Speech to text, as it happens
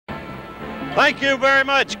Thank you very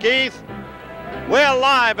much, Keith. We're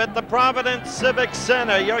live at the Providence Civic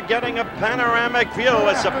Center. You're getting a panoramic view,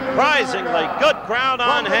 a surprisingly good crowd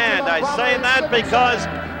on hand. I say that because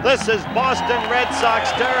this is Boston Red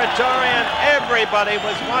Sox territory, and everybody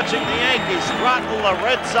was watching the Yankees throttle the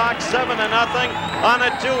Red Sox 7-0 on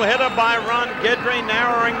a 2-hitter by Ron Guidry,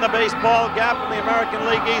 narrowing the baseball gap in the American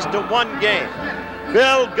League East to 1 game.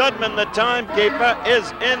 Bill Goodman, the timekeeper,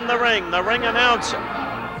 is in the ring announcer.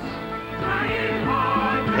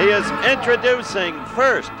 He is introducing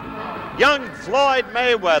first young Floyd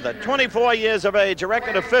Mayweather, 24 years of age, a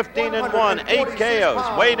record of 15-1, 8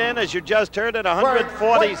 KOs, weighed in, as you just heard, at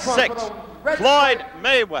 146. Floyd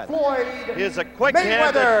Mayweather. He is a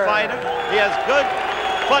quick-handed fighter. He has good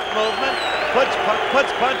foot movement,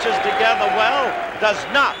 puts punches together well, does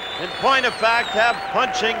not, in point of fact, have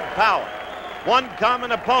punching power. One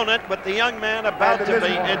common opponent with the young man about to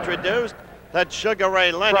be introduced. That's Sugar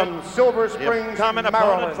Ray Leonard. From Silver Springs, common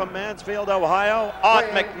opponent from Mansfield, Ohio, Art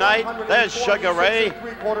McKnight. There's Sugar Ray.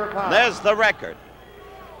 There's the record.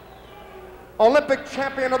 Olympic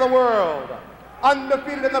champion of the world,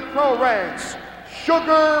 undefeated in the pro ranks,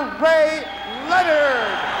 Sugar Ray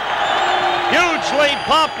Leonard. Hugely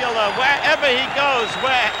popular wherever he goes,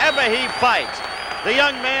 wherever he fights. The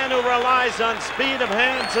young man who relies on speed of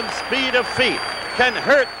hands and speed of feet. Can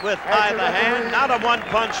hurt with either hand, not a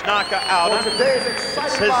one-punch knocker out.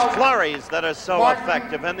 It's his flurries that are so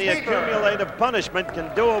effective, and the accumulative punishment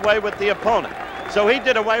can do away with the opponent. So he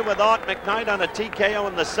did away with Art McKnight on a TKO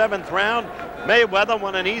in the 7th round. Mayweather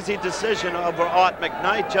won an easy decision over Art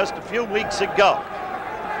McKnight just a few weeks ago.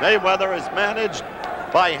 Mayweather is managed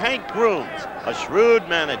by Hank Grooms, a shrewd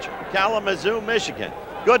manager, Kalamazoo, Michigan.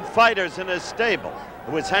 Good fighters in his stable.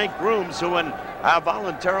 It was Hank Grooms who, in our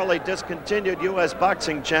voluntarily discontinued U.S.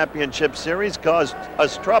 Boxing Championship Series, caused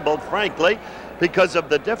us trouble, frankly, because of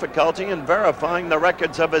the difficulty in verifying the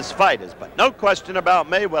records of his fighters. But no question about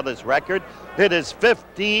Mayweather's record. It is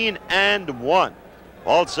 15-1.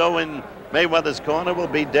 Also in Mayweather's corner will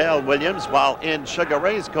be Dale Williams, while in Sugar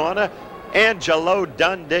Ray's corner, Angelo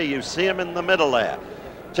Dundee. You see him in the middle there,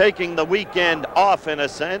 taking the weekend off, in a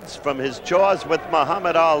sense, from his chores with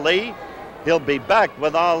Muhammad Ali. He'll be back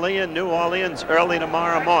with Ali in New Orleans early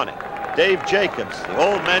tomorrow morning. Dave Jacobs, the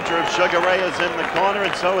old mentor of Sugar Ray, is in the corner,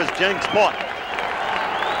 and so is Jenks Morton.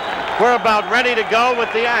 We're about ready to go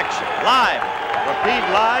with the action. Live, repeat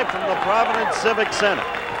live from the Providence Civic Center.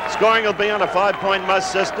 Scoring will be on a 5-point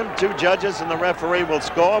must system. 2 judges and the referee will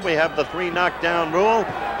score. We have the 3 knockdown rule.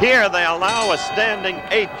 Here they allow a standing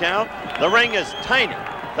 8 count. The ring is tiny.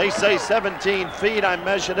 They say 17 feet. I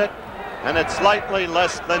measured it, and it's slightly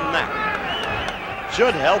less than that.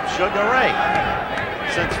 Should help Sugar Ray,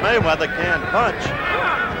 since Mayweather can't punch.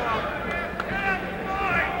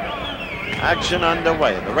 Action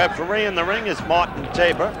underway. The referee in the ring is Martin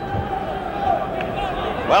Tabor,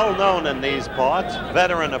 well known in these parts,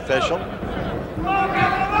 veteran official.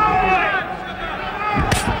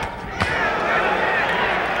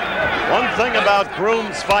 One thing about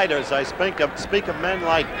Grooms fighters, I speak of men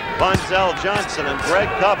like Bonzel Johnson and Greg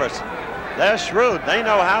Covers. They're shrewd. They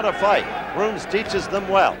know how to fight. Grooms teaches them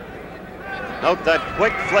well. Note that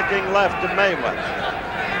quick flicking left of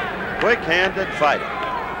Mayweather. Quick-handed fighter.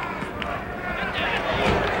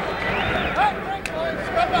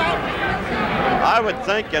 I would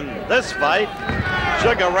think in this fight,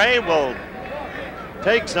 Sugar Ray will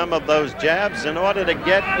take some of those jabs in order to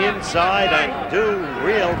get inside and do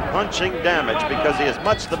real punching damage, because he is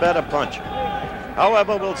much the better puncher.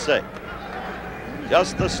 However, we'll see.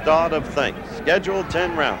 Just the start of things. Scheduled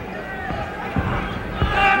 10 rounds.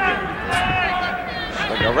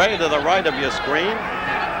 Sugar Ray to the right of your screen.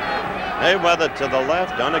 Mayweather to the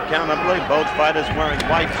left, unaccountably. Both fighters wearing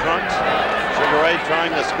white trunks. Sugar Ray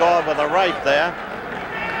trying to score with a right there.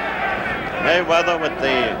 Mayweather with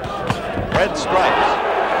the red stripes.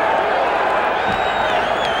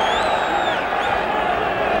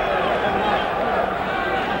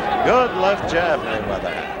 Good left jab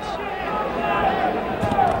Mayweather has.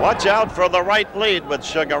 Watch out for the right lead with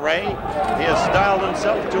Sugar Ray. He has styled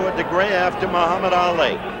himself to a degree after Muhammad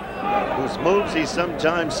Ali, whose moves he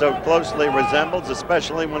sometimes so closely resembles,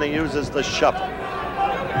 especially when he uses the shuffle.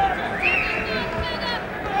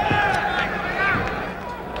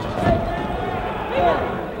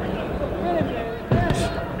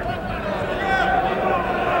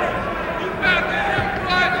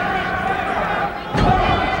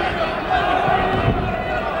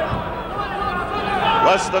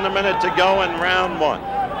 Less than a minute to go in round 1.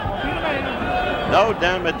 No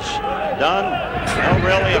damage done. No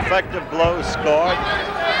really effective blows scored.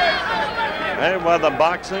 Mayweather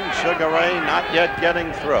boxing. Sugar Ray not yet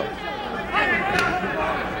getting through.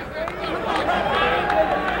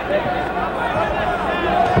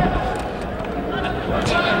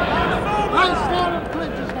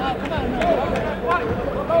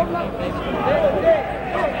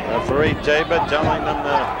 Pete Tabor telling them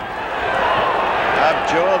to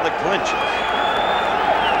abjure the clinches.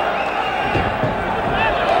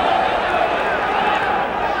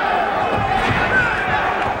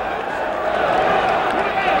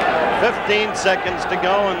 "15 seconds to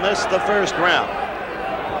go in this, the first round."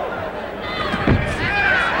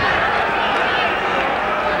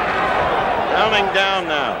 Counting down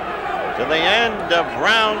now to the end of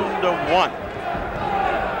round 1.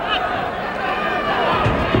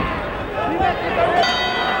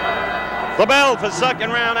 The bell for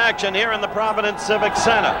second round action here in the Providence Civic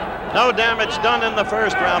Center. No damage done in the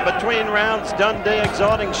first round. Between rounds, Dundee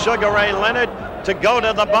exhorting Sugar Ray Leonard to go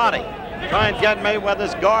to the body. Try and get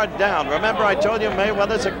Mayweather's guard down. Remember, I told you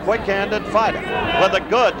Mayweather's a quick-handed fighter with a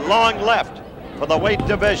good long left for the weight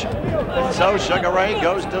division. So Sugar Ray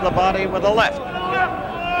goes to the body with a left.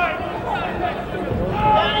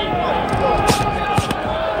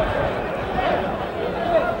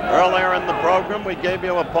 Earlier in the program, we gave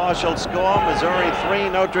you a partial score. Missouri 3,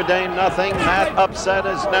 Notre Dame nothing. That upset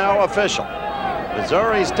is now official.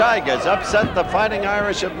 Missouri's Tigers upset the Fighting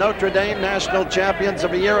Irish of Notre Dame, national champions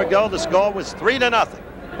of a year ago. The score was 3-0,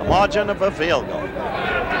 the margin of a field goal.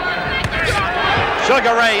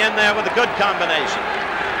 Sugar Ray in there with a good combination.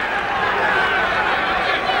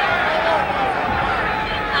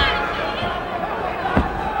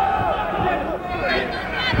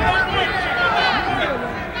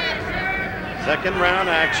 Second round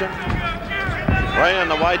action. Ray in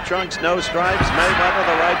the white trunks, no stripes. Mayweather,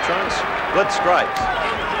 the right trunks, with stripes.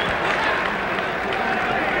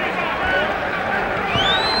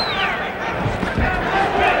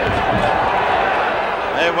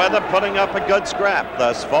 Mayweather putting up a good scrap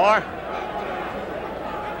thus far.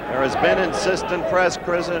 There has been insistent press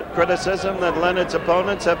criticism that Leonard's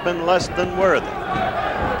opponents have been less than worthy.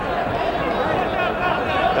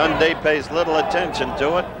 Dundee pays little attention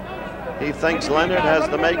to it. He thinks Leonard has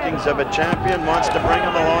the makings of a champion, wants to bring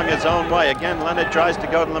him along his own way. Again, Leonard tries to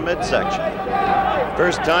go to the midsection.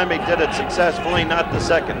 First time he did it successfully, not the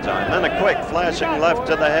second time. Then a quick flashing left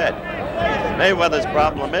to the head. Mayweather's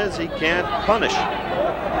problem is he can't punish.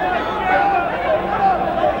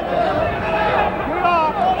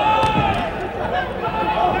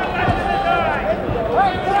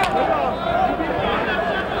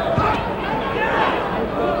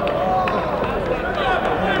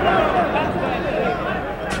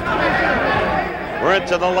 We're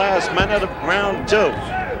into the last minute of round 2. So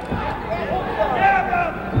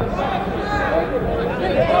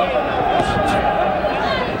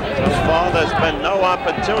far, there's been no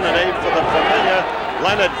opportunity for the familiar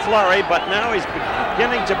Leonard flurry, but now he's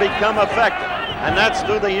beginning to become effective. And that's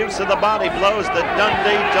through the use of the body blows that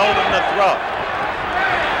Dundee told him to throw.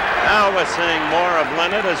 Now we're seeing more of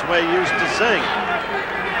Leonard as we're used to seeing.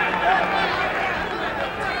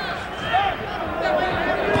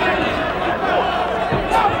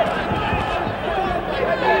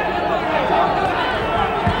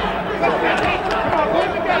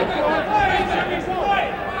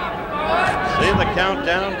 See the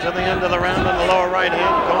countdown to the end of the round in the lower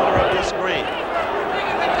right-hand corner of your screen.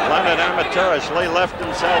 Leonard amateurishly left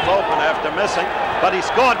himself open after missing, but he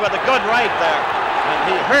scored with a good right there,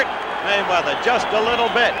 and he hurt Mayweather just a little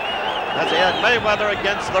bit as he had Mayweather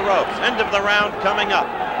against the ropes. End of the round coming up.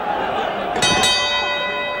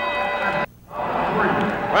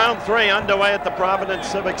 Round 3 underway at the Providence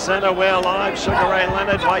Civic Center. We're live. Sugar Ray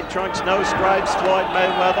Leonard, white trunks, no stripes. Floyd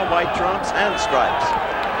Mayweather, white trunks and stripes.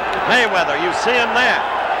 Mayweather, you see him there.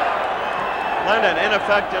 Leonard in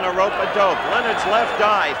effect in a rope-a-dope. Leonard's left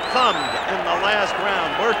eye thumbed in the last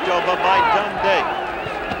round, worked over by Dundee.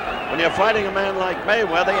 When you're fighting a man like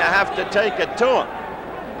Mayweather, you have to take it to him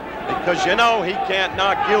because you know he can't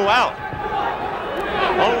knock you out.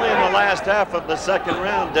 Only in the last half of the second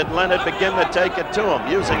round did Leonard begin to take it to him,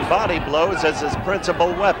 using body blows as his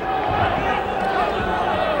principal weapon.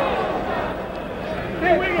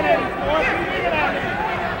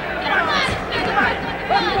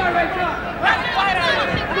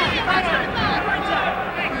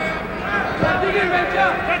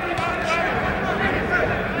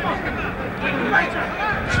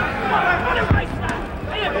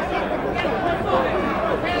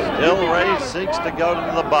 Still Ray seeks to go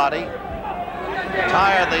to the body,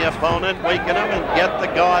 tire the opponent, weaken him, and get the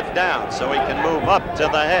guard down so he can move up to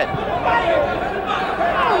the head.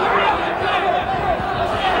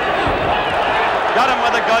 Got him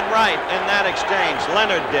with a good right in that exchange.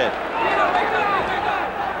 Leonard did.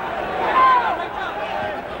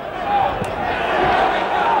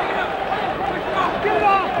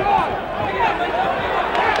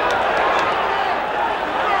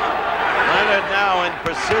 Leonard now in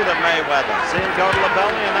pursuit of Mayweather. See him go to the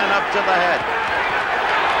belly and then up to the head.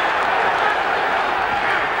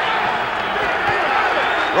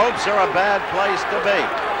 Ropes are a bad place to be.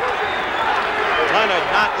 Leonard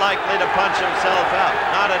not likely to punch himself out,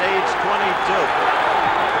 not at age 22.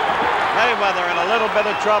 Mayweather in a little bit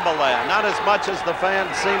of trouble there, not as much as the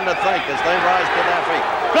fans seem to think as they rise to their feet.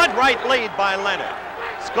 Good right lead by Leonard.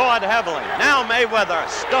 Scored heavily. Now Mayweather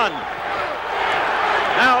stunned.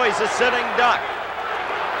 Now he's a sitting duck.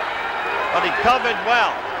 But he covered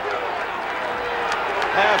well.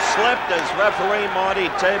 Half slipped as referee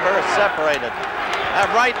Marty Tabor separated.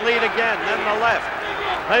 That right lead again, then the left.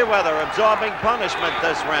 Mayweather absorbing punishment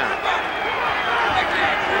this round.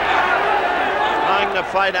 Trying to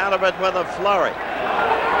fight out of it with a flurry.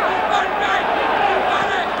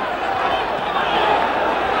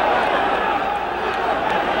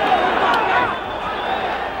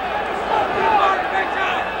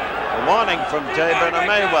 A warning from Tabor to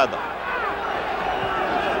Mayweather.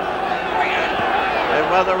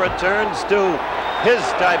 Mayweather returns to his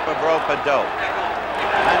type of rope-a-dope.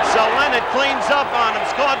 And so Leonard cleans up on him,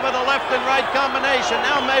 scored with a left and right combination.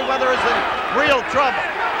 Now Mayweather is in real trouble,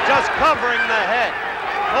 just covering the head,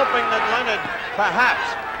 hoping that Leonard perhaps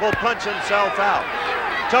will punch himself out.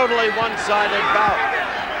 Totally one-sided bout.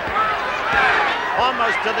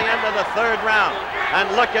 Almost to the end of the third round. And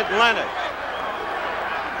look at Leonard.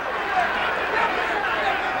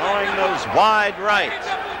 Throwing those wide rights.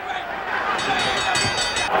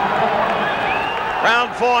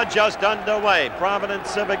 Round 4 just underway. Providence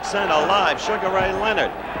Civic Center live. Sugar Ray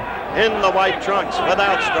Leonard in the white trunks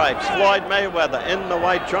without stripes. Floyd Mayweather in the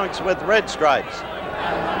white trunks with red stripes.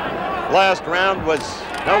 Last round was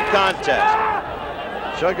no contest.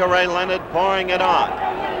 Sugar Ray Leonard pouring it on.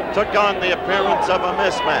 Took on the appearance of a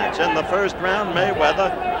mismatch. In the first round,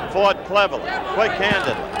 Mayweather fought cleverly,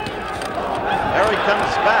 quick-handedly. There he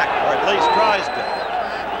comes back, or at least tries to.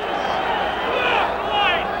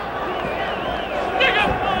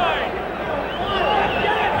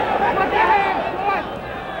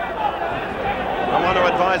 I want to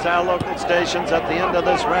advise our local stations at the end of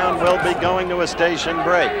this round we'll be going to a station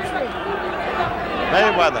break.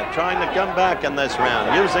 Mayweather trying to come back in this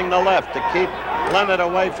round, using the left to keep Leonard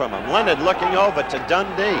away from him. Leonard looking over to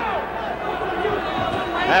Dundee.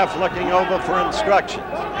 Half looking over for instructions.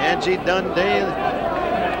 Angie Dundee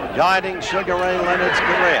guiding Sugar Ray Leonard's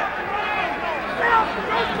career.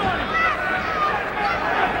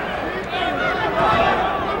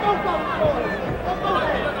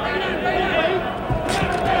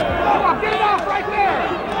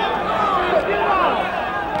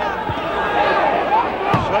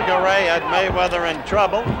 Sugar Ray had Mayweather in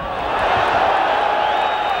trouble.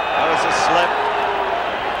 That was a slip.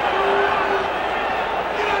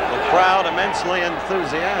 The crowd immensely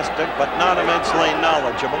enthusiastic, but not immensely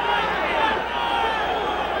knowledgeable.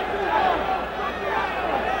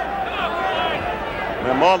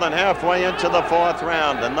 We're more than halfway into the fourth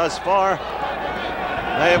round, and thus far,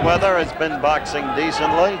 Mayweather has been boxing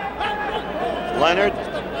decently. Leonard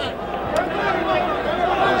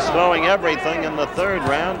was throwing everything in the third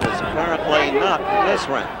round, was apparently not in this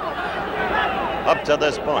round, up to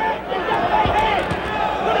this point.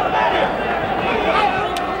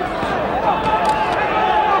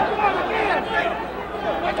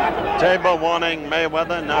 Tabor warning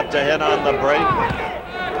Mayweather not to hit on the break.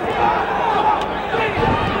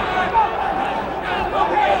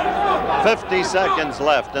 "50 seconds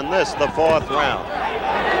left in this, the fourth round.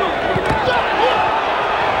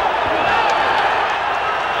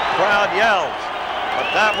 Crowd yells, but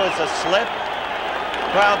that was a slip.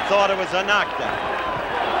 Crowd thought it was a knockdown.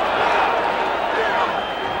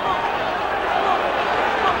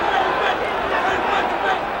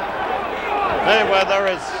 Mayweather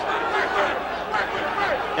is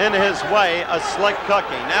in his way a slick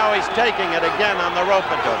cookie. Now he's taking it again on the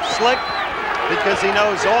rope-a-dope. Slick because he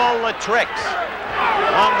knows all the tricks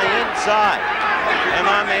on the inside and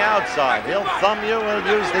on the outside. He'll thumb you, he'll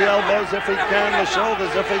use the elbows if he can, the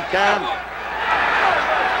shoulders if he can.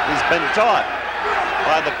 He's been taught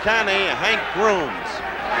by the canny Hank Grooms.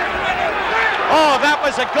 Oh, that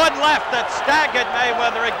was a good left that staggered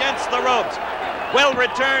Mayweather against the ropes. We'll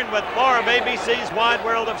return with more of ABC's Wide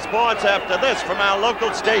World of Sports after this from our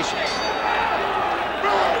local stations.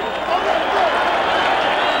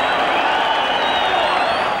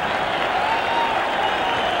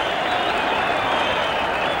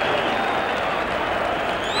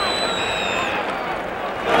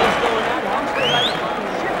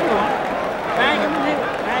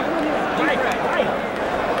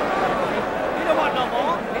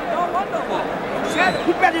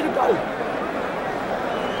 He's ready to go.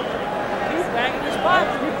 He's banging his body.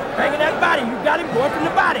 He's banging that body. You got him going from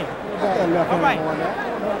the body. left hand right. on that.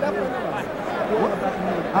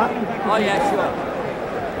 Oh, yeah, sure.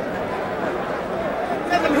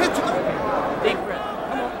 Let him hit you. Deep breath.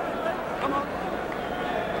 Come on.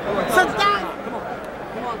 Sit down. Come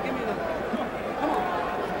on, give me the.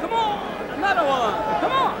 Come on. Another one.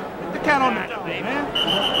 Come on. Get the cat on that, man.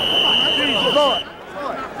 Floyd.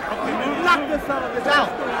 Knock this son of a bitch out.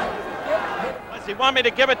 Does he want me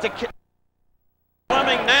to give it to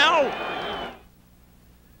Fleming now?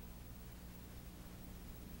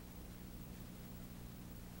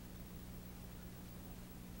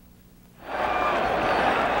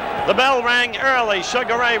 The bell rang early.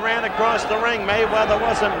 Sugar Ray ran across the ring. Mayweather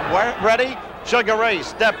wasn't ready. Sugar Ray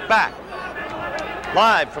stepped back.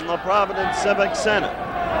 Live from the Providence Civic Center.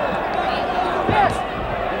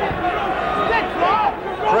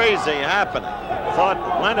 Crazy happening.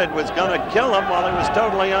 Thought Leonard was going to kill him while he was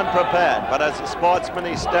totally unprepared, but as a sportsman,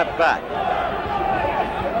 he stepped back.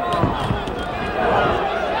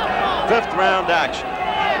 Fifth round action.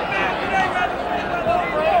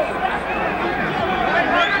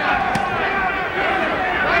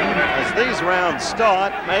 As these rounds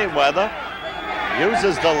start, Mayweather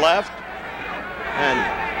uses the left, and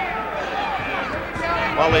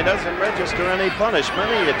while he doesn't register any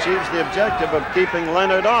punishment, he achieves the objective of keeping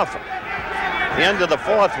Leonard off him. At the end of the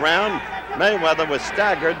fourth round, Mayweather was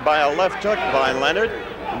staggered by a left hook by Leonard.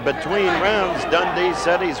 And between rounds, Dundee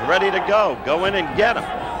said he's ready to go. Go in and get him.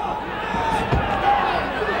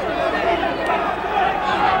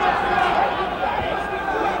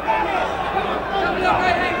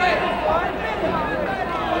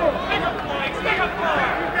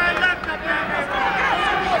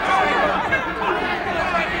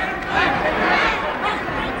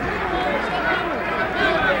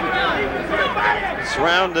 This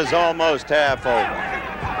round is almost half over.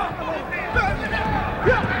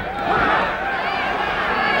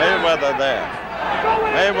 Mayweather there.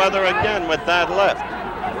 Mayweather again with that left.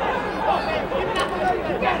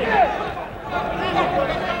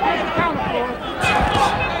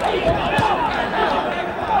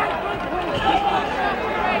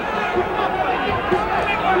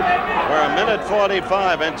 We're a minute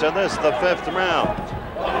 45 into this, the fifth round.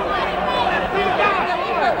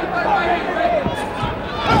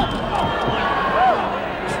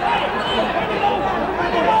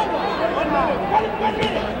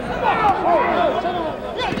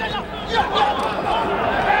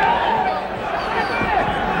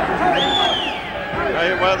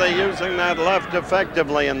 Mayweather using that left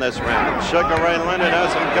effectively in this round. Sugar Ray Leonard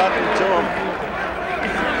hasn't gotten to him.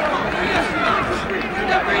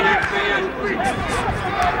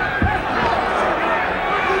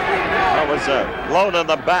 That was a blow to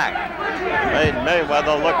the back. Made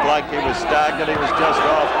Mayweather look like he was staggered. He was just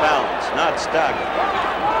off balance, not staggered.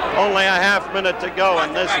 Only a half minute to go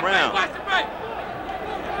in this round.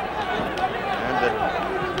 And a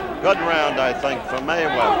good round, I think, for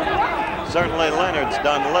Mayweather. Certainly Leonard's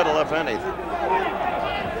done little, if anything.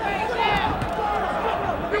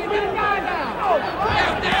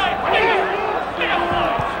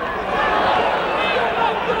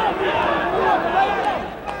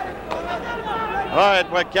 All right,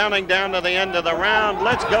 we're counting down to the end of the round.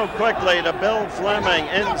 Let's go quickly to Bill Fleming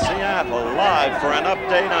in Seattle, live for an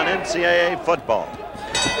update on NCAA football.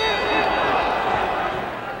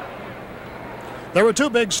 There were two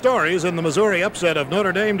big stories in the Missouri upset of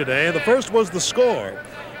Notre Dame today. The first was the score.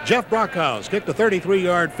 Jeff Brockhouse kicked a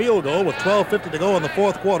 33-yard field goal with 12:50 to go in the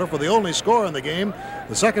fourth quarter for the only score in the game.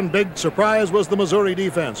 The second big surprise was the Missouri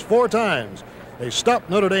defense. 4 times they stopped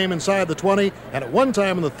Notre Dame inside the 20, and at one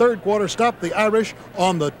time in the third quarter stopped the Irish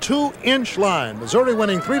on the 2-inch line. Missouri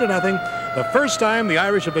winning 3-0, the first time the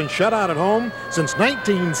Irish have been shut out at home since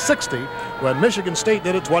 1960 when Michigan State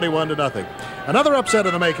did it 21-0. Another upset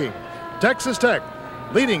in the making. Texas Tech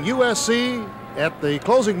leading USC at the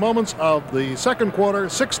closing moments of the second quarter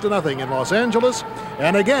 6-0 in Los Angeles.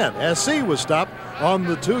 And again, SC was stopped on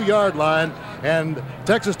the 2-yard line, and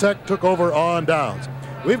Texas Tech took over on downs.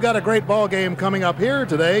 We've got a great ball game coming up here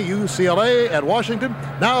today, UCLA at Washington.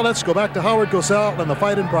 Now let's go back to Howard Cosell and the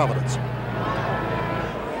fight in Providence.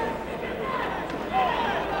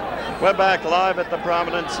 We're back live at the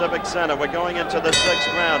Providence Civic Center. We're going into the 6th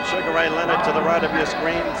round. Sugar Ray Leonard to the right of your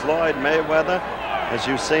screen. Floyd Mayweather, as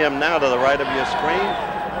you see him now, to the right of your screen.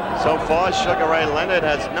 So far, Sugar Ray Leonard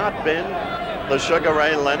has not been the Sugar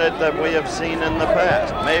Ray Leonard that we have seen in the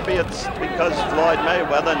past. Maybe it's because Floyd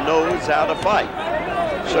Mayweather knows how to fight.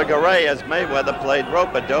 Sugar Ray, as Mayweather played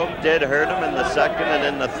rope-a-dope, did hurt him in the second and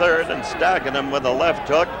in the third and staggered him with a left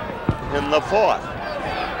hook in the fourth.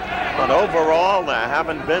 But overall, there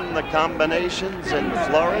haven't been the combinations and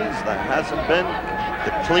flurries. There hasn't been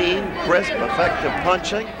the clean, crisp, effective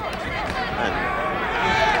punching. And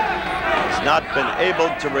he's not been able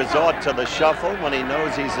to resort to the shuffle when he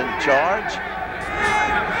knows he's in charge.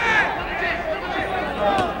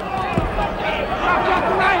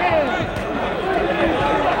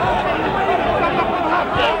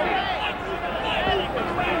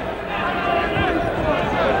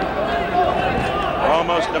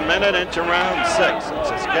 Almost a minute into round 6. It's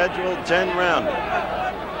a scheduled 10-rounder.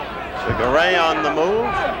 Sugar Ray on the move.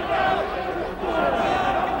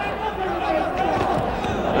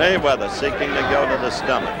 Mayweather seeking to go to the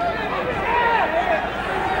stomach.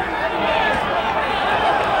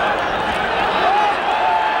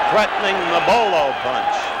 Threatening the bolo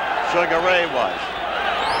punch. Sugar Ray was.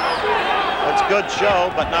 That's good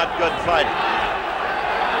show, but not good fighting.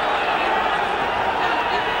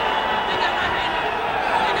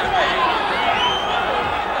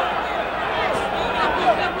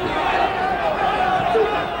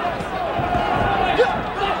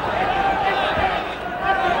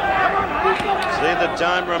 The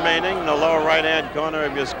time remaining in the lower right-hand corner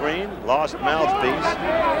of your screen. Lost mouthpiece.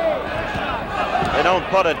 They don't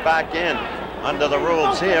put it back in under the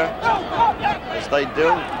rules here, as they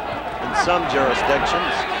do in some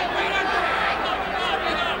jurisdictions.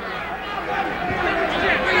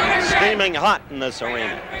 Steaming hot in this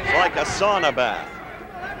arena. It's like a sauna bath.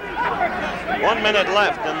 1 minute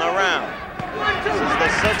left in the round. This is the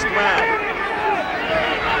 6th round.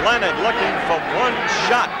 Leonard looking for one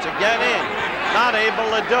shot to get in. Not able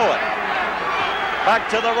to do it. Back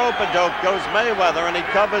to the rope-a-dope goes Mayweather, and he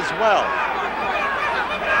covers well.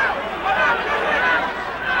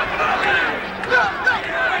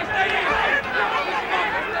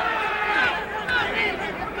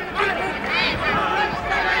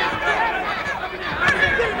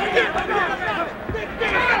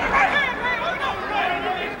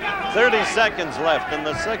 "30 seconds left in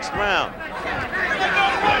the 6th round.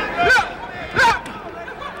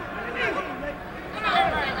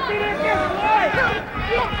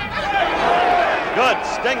 Good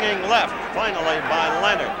stinging left, finally, by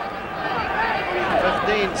Leonard.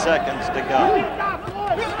 15 seconds to go.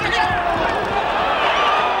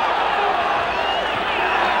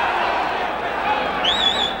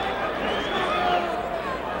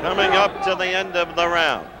 Coming up to the end of the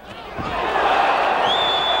round.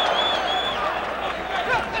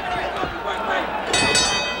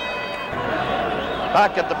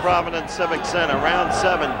 Back at the Providence Civic Center, round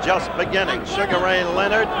 7 just beginning. Sugar Ray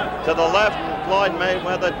Leonard to the left, Floyd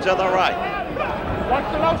Mayweather to the right. Watch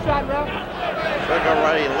the low shot, bro. Sugar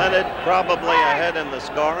Ray Leonard probably ahead in the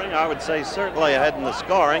scoring. I would say certainly ahead in the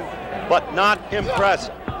scoring, but not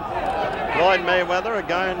impressive. Floyd Mayweather, a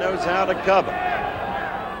guy who knows how to cover.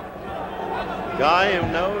 A guy who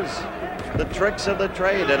knows the tricks of the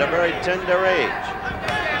trade at a very tender age.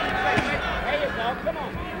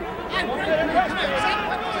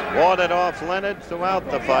 Warded off Leonard throughout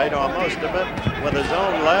the fight, or most of it, with his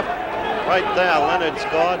own left. Right there, Leonard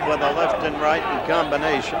scored with a left and right in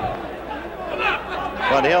combination.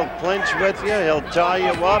 But he'll clinch with you, he'll tie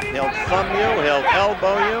you up, he'll thumb you, he'll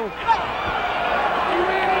elbow you.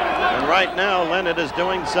 And right now, Leonard is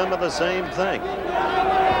doing some of the same thing.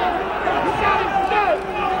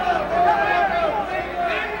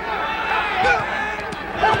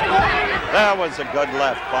 That was a good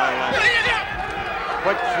left by Leonard.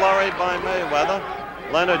 Quick flurry by Mayweather.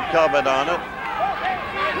 Leonard covered on it.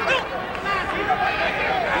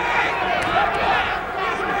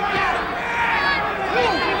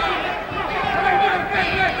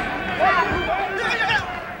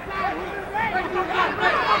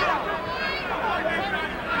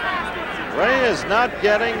 Ray is not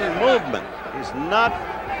getting movement. He's not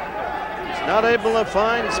able to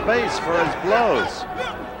find space for his blows.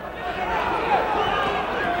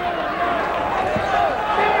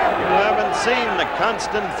 You haven't seen the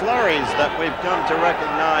constant flurries that we've come to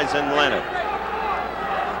recognize in Leonard.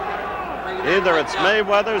 Either it's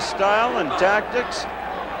Mayweather's style and tactics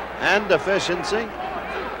and efficiency,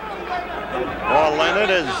 or Leonard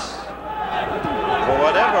is, for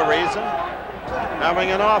whatever reason,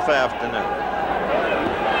 having an off afternoon.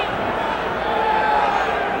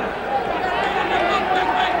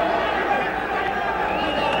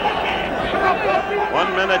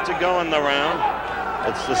 One minute to go in the round.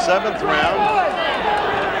 It's the 7th round.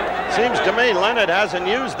 Seems to me Leonard hasn't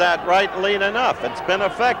used that right lead enough. It's been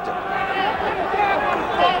effective.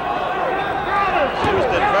 He's used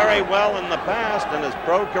it very well in the past in his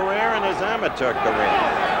pro career and his amateur career.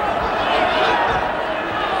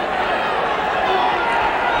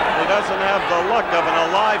 He doesn't have the look of an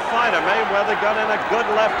alive fighter. Mayweather got in a good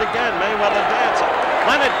left again. Mayweather dancing.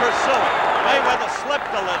 Leonard pursuing. Mayweather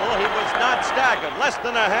slipped a little. He was not staggered. Less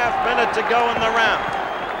than a half minute to go in the round.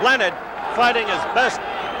 Leonard fighting his best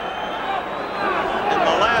in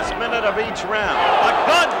the last minute of each round. A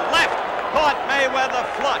good left caught Mayweather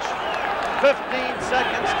flush. 15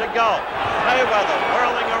 seconds to go. Mayweather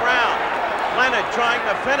whirling around. Leonard trying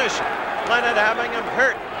to finish him. Leonard having him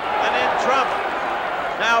hurt and in trouble.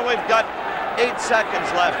 Now we've got 8 seconds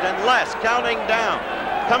left and less, counting down.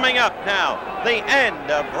 Coming up now, the end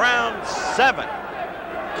of round 7.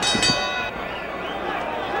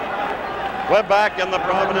 We're back in the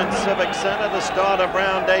Providence Civic Center, the start of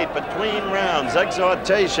round 8. Between rounds,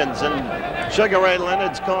 exhortations in Sugar Ray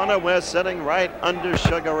Leonard's corner. We're sitting right under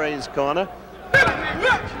Sugar Ray's corner.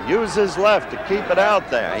 Use his left to keep it out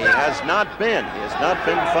there. He has not been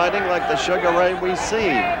fighting like the Sugar Ray we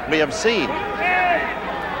have seen.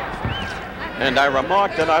 And I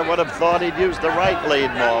remarked that I would have thought he'd use the right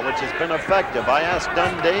lead more, which has been effective. I asked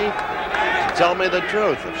Dundee to tell me the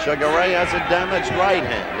truth. If Sugar Ray has a damaged right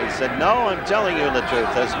hand. He said, no, I'm telling you the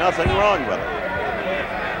truth. There's nothing wrong with it.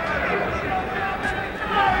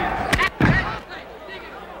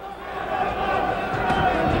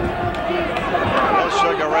 There's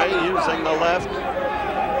Sugar Ray using the left.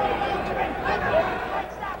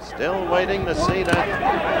 Still waiting to see that.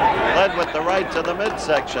 Led with the right to the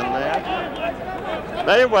midsection there.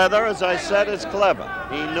 Mayweather, as I said, is clever.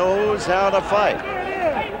 He knows how to fight.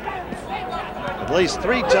 At least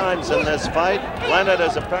 3 times in this fight, Leonard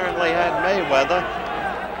has apparently had Mayweather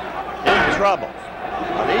in trouble.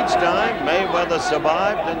 But each time, Mayweather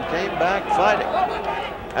survived and came back fighting,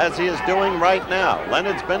 as he is doing right now.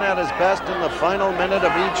 Leonard's been at his best in the final minute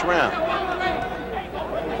of each round.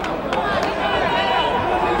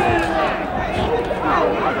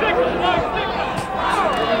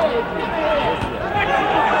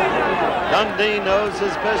 Dundee knows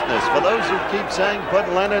his business. For those who keep saying put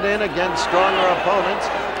Leonard in against stronger opponents,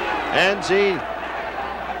 Angie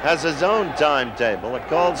has his own timetable. It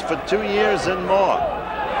calls for 2 years and more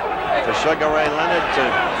for Sugar Ray Leonard to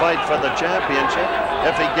fight for the championship,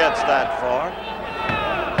 if he gets that far.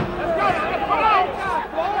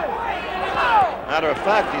 Matter of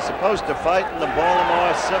fact, he's supposed to fight in the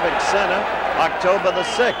Baltimore Civic Center October the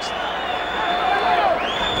 6th.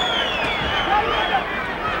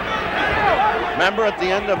 Remember, at the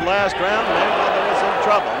end of last round, Mayweather was in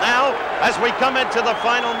trouble. Now, as we come into the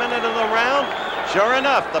final minute of the round, sure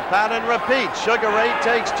enough, the pattern repeats. Sugar Ray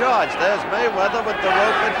takes charge. There's Mayweather with the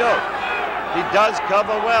rope-a-dope. He does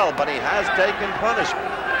cover well, but he has taken punishment.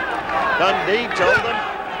 Dundee told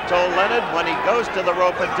Leonard, when he goes to the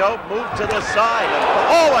rope-a-dope, move to the side.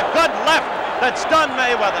 Oh, a good left that stunned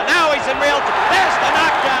Mayweather. Now he's in real trouble. There's the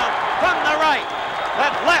knockdown from the right.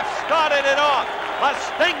 That left started it off. A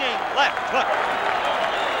stinging left hook.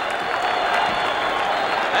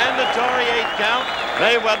 Mandatory 8 count.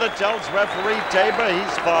 Mayweather tells referee Tabor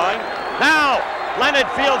he's fine. Now, Leonard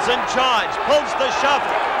feels in charge, pulls the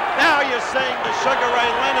shuffle. Now you're saying the Sugar Ray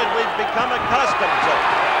Leonard we've become accustomed to.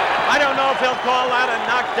 I don't know if he'll call that a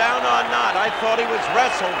knockdown or not. I thought he was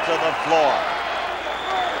wrestled to the floor.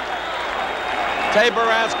 Tabor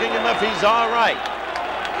asking him if he's all right.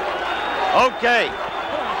 Okay.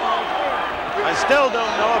 I still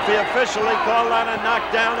don't know if he officially called that a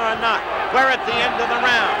knockdown or not. We're at the end of the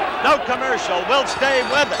round. No commercial. We'll stay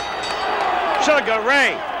with it. Sugar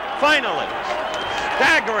Ray finally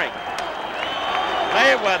staggering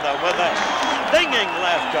Mayweather with a stinging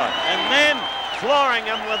left hook and then flooring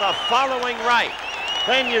him with a following right.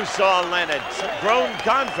 Then you saw Leonard, grown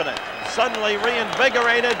confident, suddenly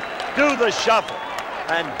reinvigorated, do the shuffle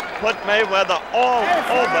and put Mayweather all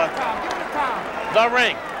over the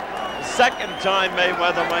ring. The second time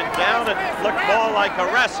Mayweather went down, it looked more like a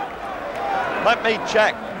wrestle. Let me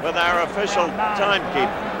check with our official timekeeper.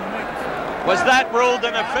 Was that ruled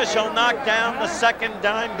an official knockdown, the second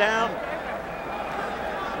time down?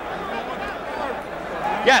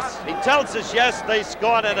 Yes, he tells us yes, they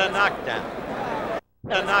scored it a knockdown.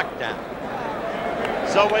 A knockdown.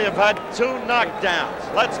 So we have had 2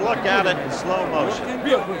 knockdowns. Let's look at it in slow motion.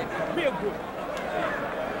 Real good. Real good.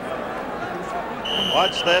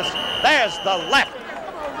 Watch this. There's the left.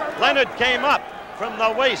 Leonard came up from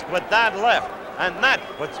the waist with that left, and that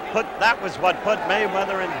was what put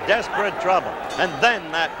Mayweather in desperate trouble. And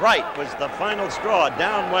then that right was the final straw.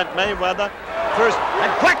 Down went Mayweather first,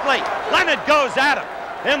 and quickly Leonard goes at him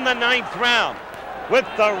in the 9th round with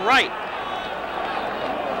the right.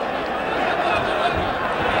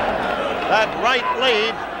 That right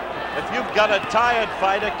lead, if you've got a tired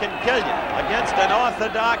fighter, can kill you. Against an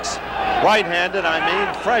orthodox, right-handed,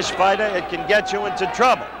 fresh fighter, it can get you into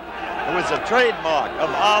trouble. It was a trademark of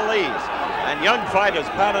Ali's. And young fighters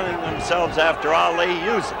patterning themselves after Ali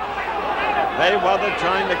using Mayweather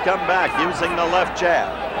trying to come back using the left jab.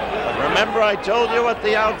 But remember, I told you at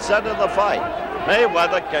the outset of the fight,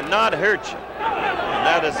 Mayweather cannot hurt you. And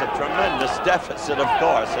that is a tremendous deficit, of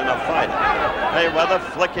course, in a fighter. Mayweather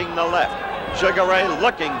flicking the left. Sugar Ray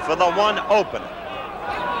looking for the one opening.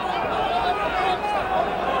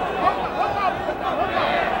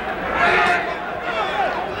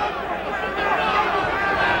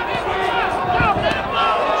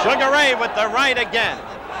 Sugar Ray with the right again.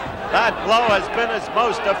 That blow has been his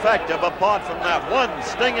most effective, apart from that one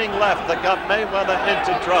stinging left that got Mayweather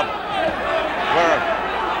into trouble. We're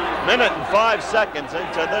a minute and 5 seconds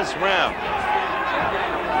into this round.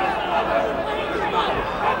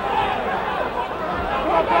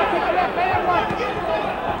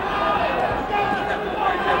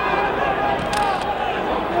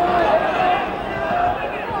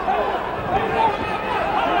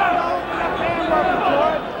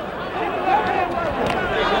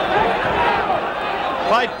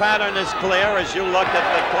 Fight pattern is clear as you look at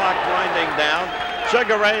the clock winding down.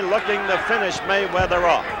 Sugar Ray looking to finish Mayweather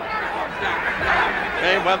off.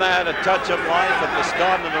 Mayweather had a touch of life at the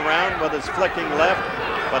start of the round with his flicking left,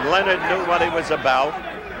 but Leonard knew what he was about.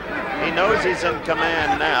 He knows he's in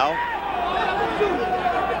command now.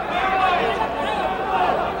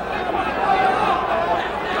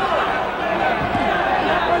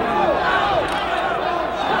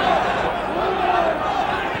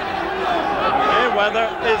 Mayweather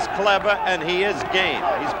is clever and he is game.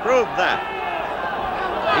 He's proved that.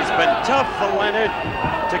 He's been tough for Leonard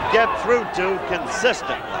to get through to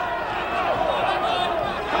consistently.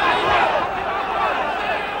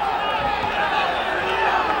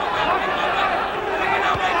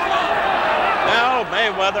 Now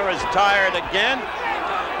Mayweather is tired again.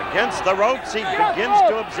 Against the ropes, he begins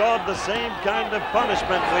to absorb the same kind of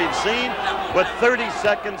punishment we've seen with 30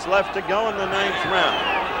 seconds left to go in the 9th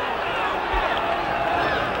round.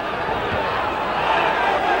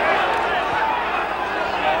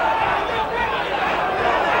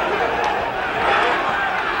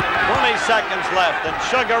 Seconds left, and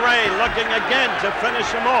Sugar Ray looking again to finish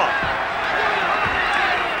him off.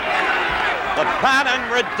 The pattern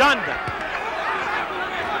redundant.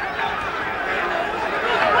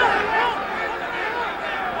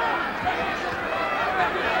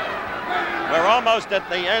 We're almost at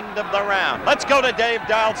the end of the round. Let's go to Dave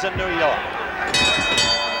Dials in New York.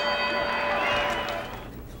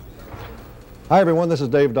 Hi everyone, this is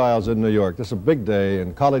Dave Dials in New York. This is a big day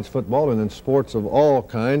in college football and in sports of all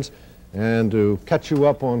kinds. And to catch you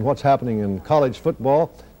up on what's happening in college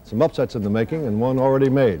football, some upsets in the making and one already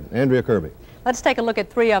made. Andrea Kirby. Let's take a look at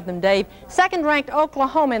 3 of them, Dave. Second-ranked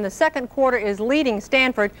Oklahoma in the second quarter is leading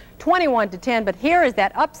Stanford 21-10, but here is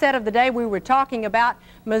that upset of the day we were talking about.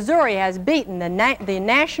 Missouri has beaten the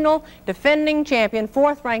national defending champion,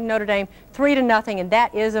 4th-ranked Notre Dame, 3-0, and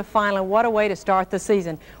that is a final. What a way to start the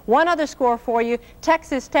season. One other score for you,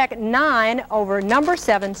 Texas Tech 9 over number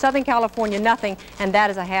 7, Southern California nothing, and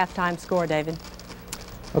that is a halftime score, David.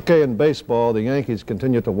 Okay, in baseball, the Yankees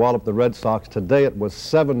continue to wallop the Red Sox. Today it was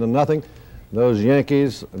 7-0. Those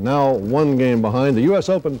Yankees now 1 game behind. The U.S.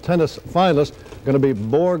 Open tennis finalists going to be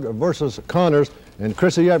Borg versus Connors and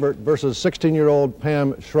Chrissy Everett versus 16-year-old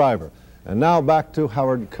Pam Shriver. And now back to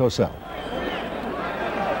Howard Cosell.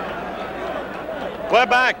 We're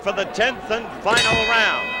back for the 10th and final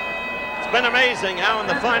round. It's been amazing how in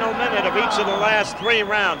the final minute of each of the last 3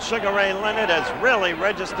 rounds, Sugar Ray Leonard has really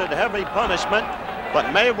registered heavy punishment, but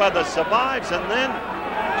Mayweather survives, and then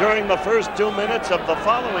during the first 2 minutes of the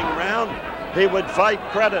following round, he would fight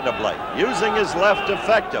creditably, using his left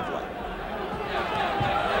effectively.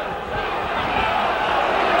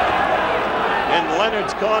 In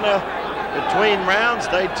Leonard's corner, between rounds,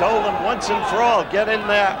 they told him once and for all, get in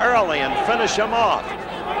there early and finish him off.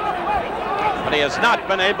 But he has not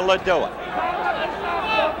been able to do it.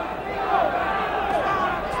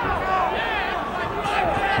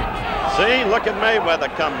 See, look at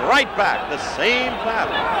Mayweather come right back, the same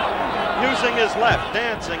pattern, using his left,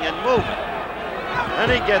 dancing and moving. Then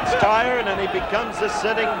he gets tired and he becomes a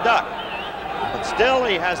sitting duck. But still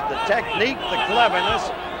he has the technique, the cleverness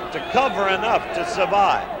to cover enough to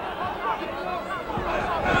survive.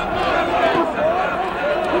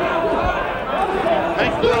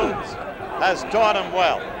 Hank Cruz has taught him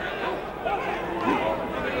well.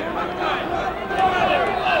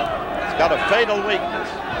 He's got a fatal weakness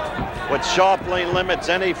which sharply limits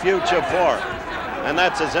any future for him, and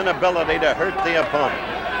that's his inability to hurt the opponent.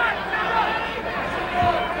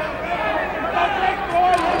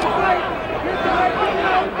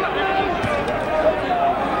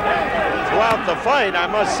 throughout the fight, I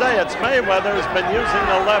must say it's Mayweather who's been using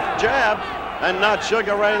the left jab and not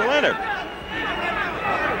Sugar Ray Leonard.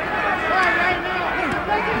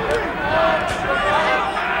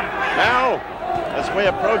 Now, as we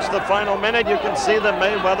approach the final minute, you can see that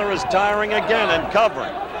Mayweather is tiring again and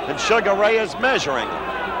covering, and Sugar Ray is measuring.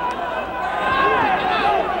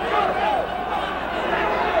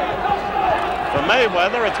 For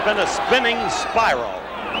Mayweather, it's been a spinning spiral.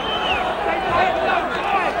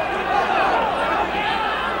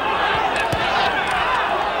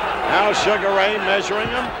 Now Sugar Ray measuring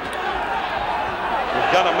him.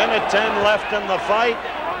 We've got 1:10 left in the fight,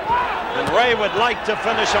 and Ray would like to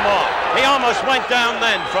finish him off. He almost went down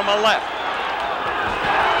then from a left.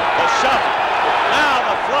 The shove. Now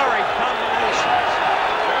the flurry combinations.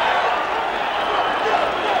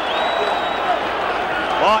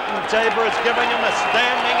 Martin Tabor is giving him a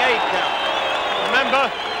standing 8 count. Remember,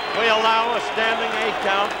 we allow a standing 8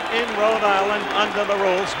 count in Rhode Island under the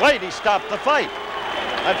rules. Wait, he stopped the fight.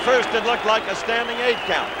 At first it looked like a standing 8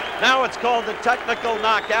 count. Now it's called a technical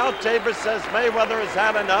knockout. Tabor says Mayweather has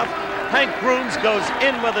had enough. Hank Grooms goes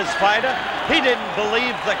in with his fighter. He didn't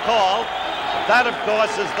believe the call. That, of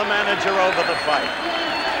course, is the manager over the fight,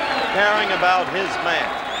 caring about his man.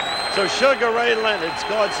 So Sugar Ray Leonard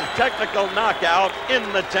scores a technical knockout in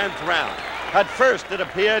the 10th round. At first it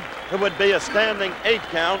appeared it would be a standing 8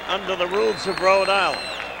 count under the rules of Rhode Island.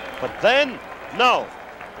 But then, no.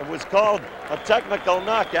 It was called a technical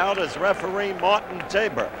knockout as referee Martin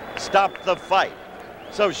Tabor stopped the fight.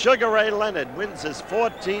 So Sugar Ray Leonard wins his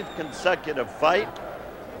 14th consecutive fight,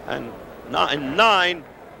 and in 9,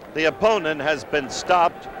 the opponent has been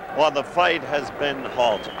stopped or the fight has been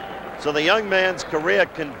halted. So the young man's career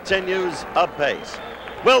continues apace.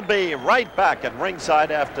 We'll be right back at ringside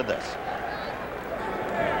after this.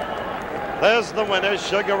 There's the winner,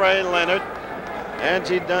 Sugar Ray Leonard.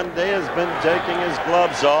 Angie Dundee has been taking his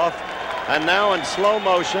gloves off, and now in slow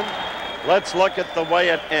motion, let's look at the way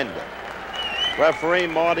it ended. Referee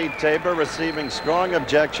Marty Tabor receiving strong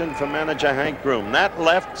objection from manager Hank Groom. That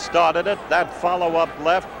left started it. That follow-up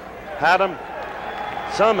left had him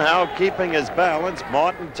somehow keeping his balance.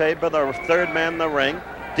 Martin Tabor, the third man in the ring,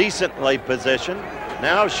 decently positioned.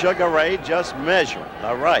 Now Sugar Ray just measuring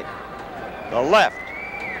the right, the left,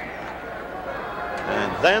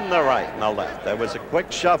 and then the right and the left. There was a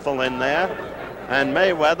quick shuffle in there, and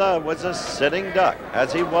Mayweather was a sitting duck,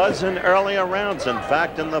 as he was in earlier rounds, in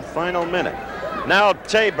fact, in the final minute. Now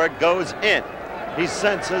Tabor goes in. He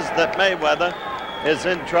senses that Mayweather is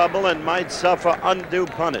in trouble and might suffer undue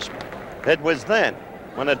punishment. It was then,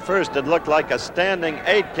 when at first it looked like a standing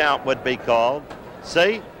 8 count would be called.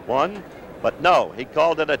 See, 1, but no, he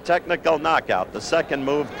called it a technical knockout. The second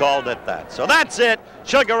move called it that. So that's it.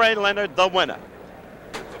 Sugar Ray Leonard, the winner.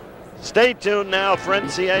 Stay tuned now for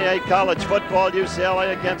NCAA college football,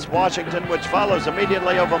 UCLA against Washington, which follows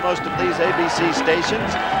immediately over most of these ABC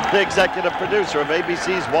stations. The executive producer of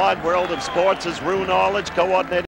ABC's Wide World of Sports is Rue Norledge, coordinating